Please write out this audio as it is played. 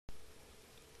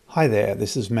Hi there,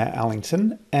 this is Matt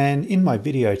Allington, and in my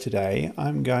video today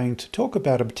I'm going to talk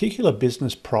about a particular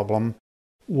business problem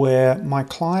where my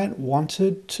client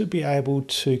wanted to be able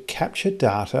to capture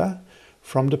data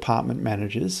from department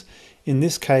managers. In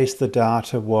this case, the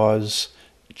data was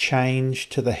change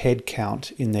to the head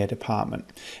count in their department.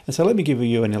 And so let me give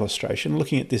you an illustration.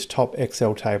 Looking at this top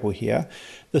Excel table here,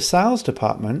 the sales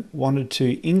department wanted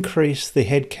to increase the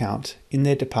head count in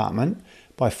their department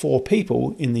by 4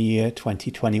 people in the year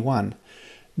 2021.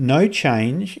 No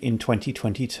change in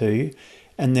 2022,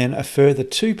 and then a further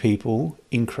 2 people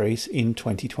increase in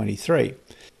 2023.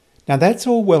 Now that's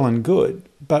all well and good,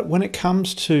 but when it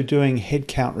comes to doing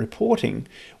headcount reporting,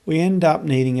 we end up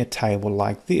needing a table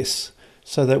like this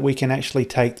so that we can actually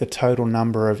take the total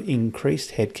number of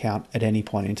increased headcount at any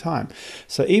point in time.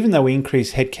 So even though we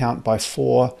increased headcount by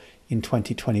 4 in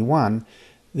 2021,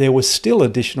 there was still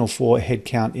additional 4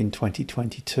 headcount in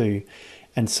 2022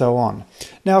 and so on.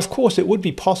 Now, of course, it would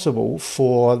be possible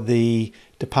for the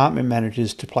department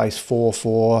managers to place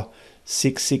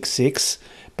 44666,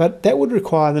 but that would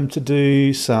require them to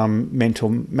do some mental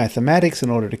mathematics in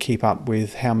order to keep up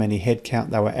with how many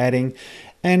headcount they were adding.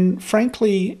 And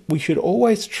frankly, we should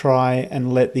always try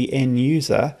and let the end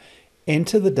user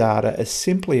enter the data as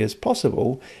simply as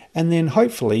possible, and then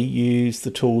hopefully use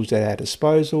the tools at our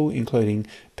disposal, including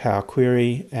Power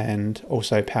Query and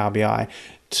also Power BI,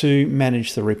 to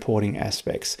manage the reporting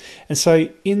aspects. And so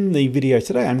in the video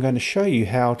today, I'm going to show you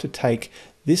how to take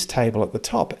this table at the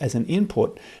top as an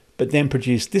input, but then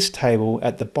produce this table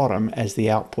at the bottom as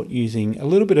the output using a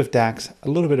little bit of DAX, a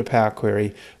little bit of Power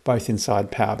Query, both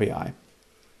inside Power BI.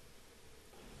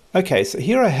 Okay, so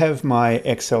here I have my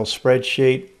Excel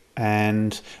spreadsheet.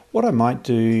 And what I might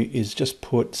do is just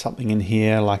put something in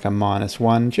here like a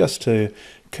 -1 just to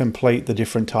complete the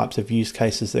different types of use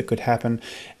cases that could happen.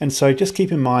 And so just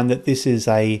keep in mind that this is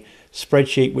a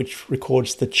spreadsheet which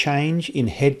records the change in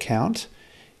headcount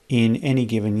in any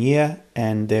given year,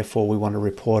 and therefore we want to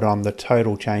report on the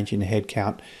total change in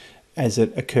headcount as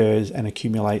it occurs and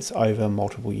accumulates over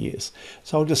multiple years.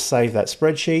 So I'll just save that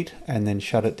spreadsheet and then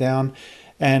shut it down,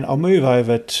 and I'll move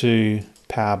over to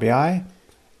Power BI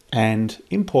and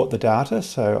import the data.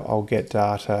 So I'll get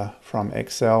data from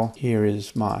Excel. Here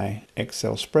is my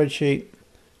Excel spreadsheet.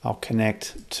 I'll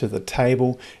connect to the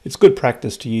table. It's good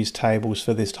practice to use tables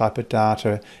for this type of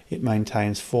data. It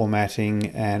maintains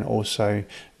formatting and also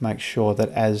makes sure that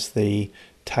as the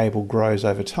table grows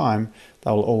over time,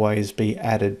 they'll always be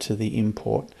added to the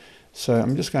import. So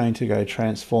I'm just going to go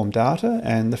transform data,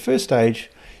 and the first stage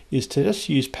is to just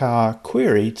use Power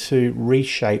Query to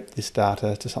reshape this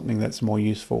data to something that's more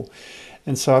useful.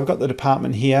 And so I've got the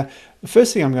department here. The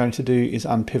first thing I'm going to do is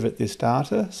unpivot this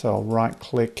data. So I'll right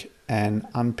click and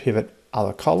unpivot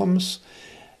other columns.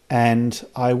 And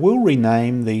I will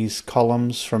rename these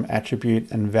columns from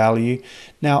attribute and value.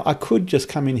 Now I could just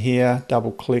come in here,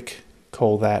 double click,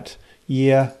 call that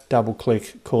year, double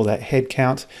click, call that head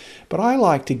count. But I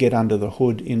like to get under the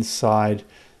hood inside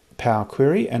Power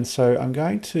Query, and so I'm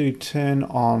going to turn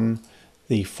on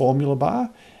the formula bar,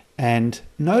 and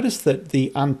notice that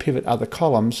the unpivot other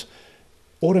columns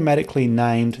automatically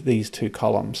named these 2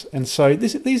 columns. And so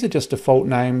these are just default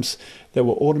names that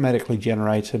were automatically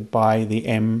generated by the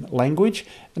M language,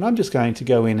 and I'm just going to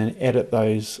go in and edit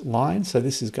those lines. So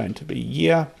this is going to be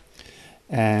year,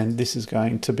 and this is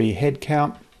going to be head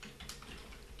count.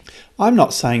 I'm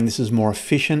not saying this is more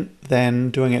efficient than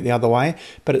doing it the other way,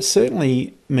 but it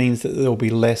certainly means that there will be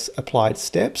less applied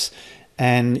steps,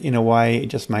 and in a way it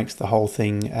just makes the whole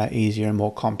thing easier and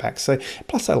more compact. So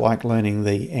plus I like learning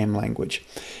the M language.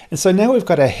 And so now we've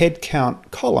got a head count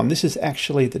column. This is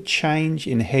actually the change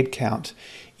in head count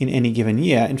in any given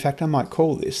year. In fact, I might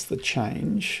call this the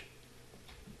change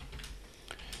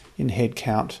in head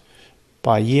count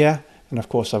by year. And of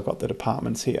course, I've got the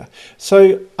departments here.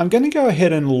 So I'm going to go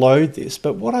ahead and load this,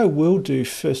 but what I will do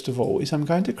first of all is I'm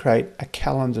going to create a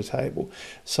calendar table.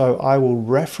 So I will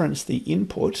reference the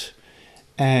input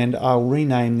and I'll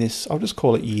rename this, I'll just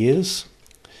call it years.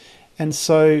 And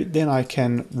so then I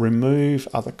can remove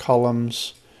other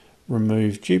columns,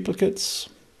 remove duplicates.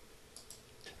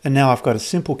 And now I've got a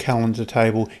simple calendar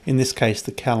table. In this case,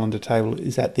 the calendar table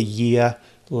is at the year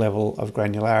level of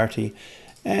granularity.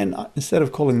 And instead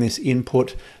of calling this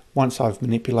input, once I've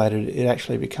manipulated it, it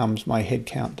actually becomes my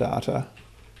headcount data.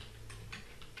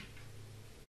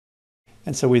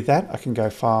 And so with that, I can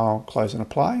go File, Close and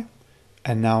Apply.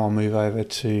 And now I'll move over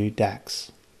to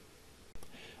DAX.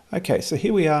 Okay, so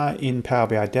here we are in Power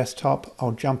BI Desktop.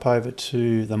 I'll jump over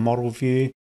to the model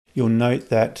view. You'll note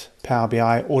that Power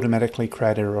BI automatically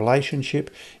created a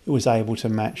relationship. It was able to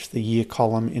match the year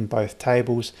column in both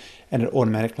tables, and it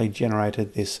automatically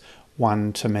generated this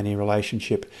one-to-many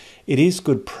relationship. It is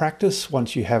good practice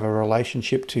once you have a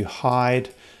relationship to hide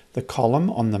the column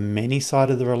on the many side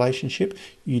of the relationship.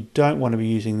 You don't want to be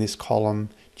using this column.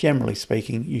 Generally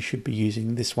speaking, you should be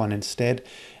using this one instead.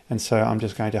 And so I'm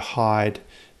just going to hide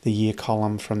the year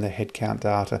column from the headcount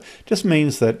data. Just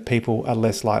means that people are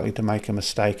less likely to make a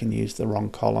mistake and use the wrong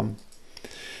column.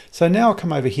 So now I'll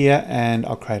come over here and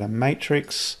I'll create a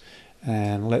matrix,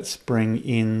 and let's bring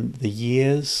in the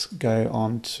years, go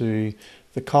on to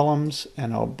the columns,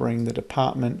 and I'll bring the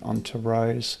department onto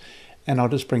rows, and I'll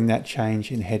just bring that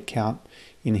change in headcount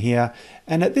in here.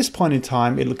 And at this point in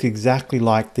time, it looks exactly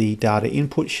like the data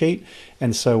input sheet,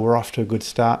 and so we're off to a good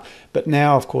start. But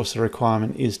now, of course, the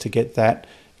requirement is to get that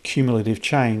cumulative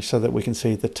change so that we can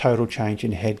see the total change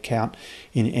in headcount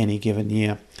in any given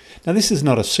year. Now, this is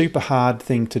not a super hard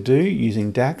thing to do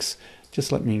using DAX.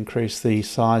 Just let me increase the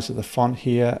size of the font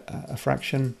here a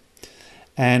fraction.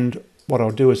 And what I'll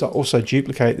do is I'll also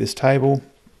duplicate this table.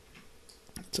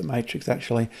 It's a matrix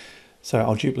actually. So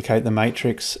I'll duplicate the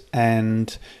matrix,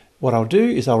 and what I'll do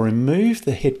is I'll remove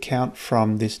the head count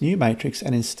from this new matrix,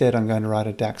 and instead I'm going to write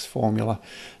a DAX formula.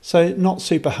 So not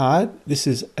super hard. This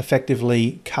is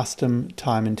effectively custom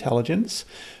time intelligence.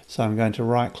 So I'm going to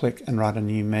right click and write a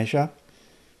new measure.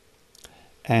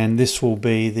 And this will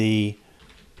be the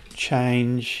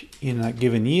change in a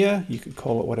given year. You could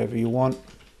call it whatever you want.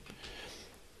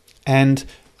 And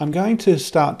I'm going to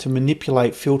start to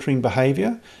manipulate filtering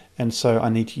behavior. And so I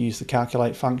need to use the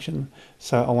calculate function.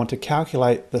 So I want to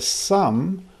calculate the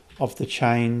sum of the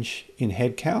change in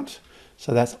headcount.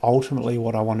 So that's ultimately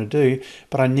what I want to do,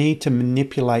 but I need to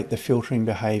manipulate the filtering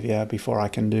behavior before I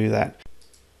can do that.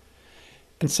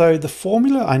 And so the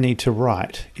formula I need to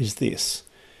write is this.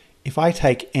 If I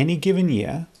take any given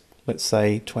year, let's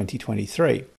say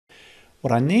 2023,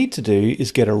 what I need to do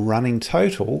is get a running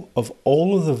total of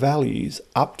all of the values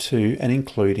up to and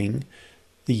including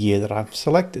the year that I've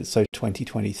selected, so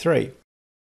 2023.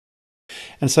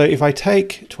 And so if I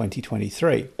take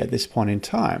 2023 at this point in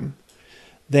time,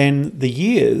 then the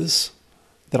years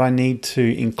that I need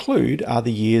to include are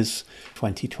the years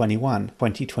 2021,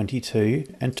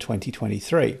 2022, and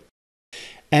 2023.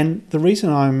 And the reason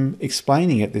I'm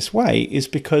explaining it this way is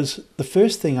because the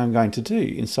first thing I'm going to do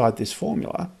inside this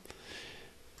formula,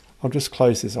 I'll just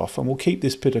close this off and we'll keep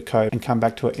this bit of code and come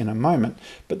back to it in a moment.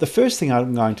 But the first thing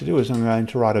I'm going to do is I'm going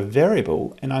to write a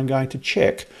variable, and I'm going to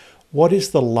check what is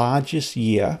the largest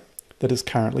year that is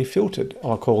currently filtered.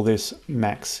 I'll call this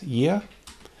max year.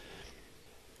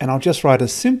 And I'll just write a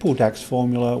simple DAX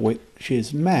formula, which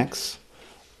is max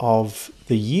of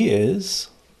the years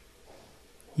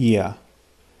year.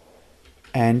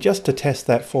 And just to test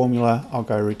that formula, I'll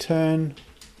go return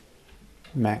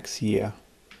max year.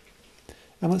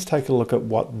 And let's take a look at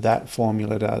what that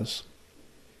formula does.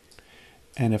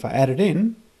 And if I add it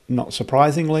in, not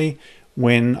surprisingly,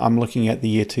 when I'm looking at the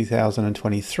year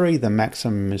 2023, the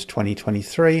maximum is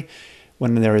 2023.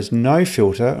 When there is no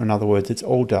filter, in other words, it's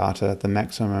all data, the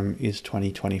maximum is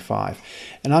 2025.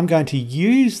 And I'm going to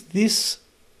use this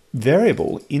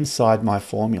variable inside my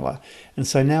formula. And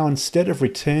so now instead of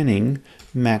returning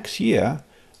max year,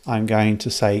 I'm going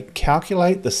to say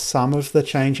calculate the sum of the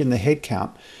change in the head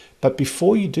count. But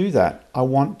before you do that, I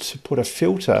want to put a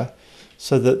filter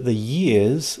so that the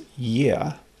years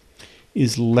year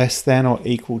is less than or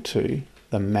equal to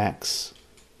the max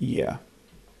year.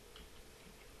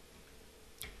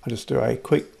 I'll just do a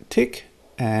quick tick,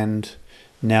 and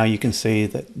now you can see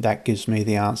that that gives me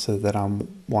the answer that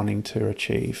I'm wanting to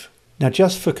achieve. Now,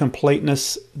 just for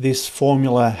completeness, this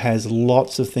formula has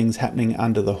lots of things happening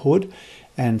under the hood.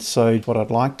 And so what I'd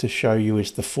like to show you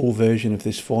is the full version of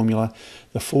this formula.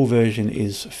 The full version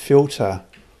is filter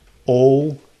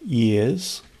all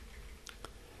years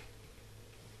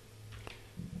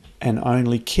and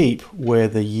only keep where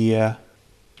the year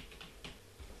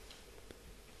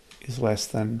is less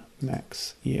than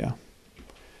max year.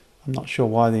 I'm not sure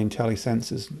why the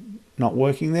IntelliSense is not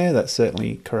working there. That's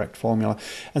certainly correct formula.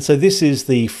 And so this is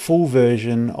the full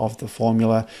version of the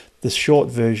formula. The short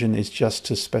version is just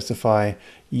to specify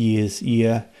years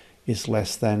year is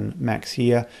less than max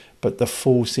year, but the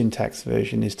full syntax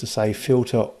version is to say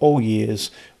filter all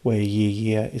years where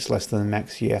year is less than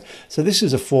max year. So this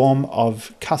is a form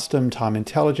of custom time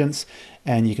intelligence,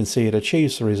 and you can see it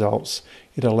achieves the results.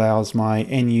 It allows my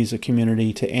end user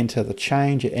community to enter the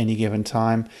change at any given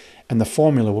time, and the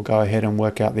formula will go ahead and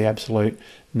work out the absolute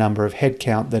number of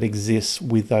headcount that exists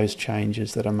with those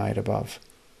changes that are made above.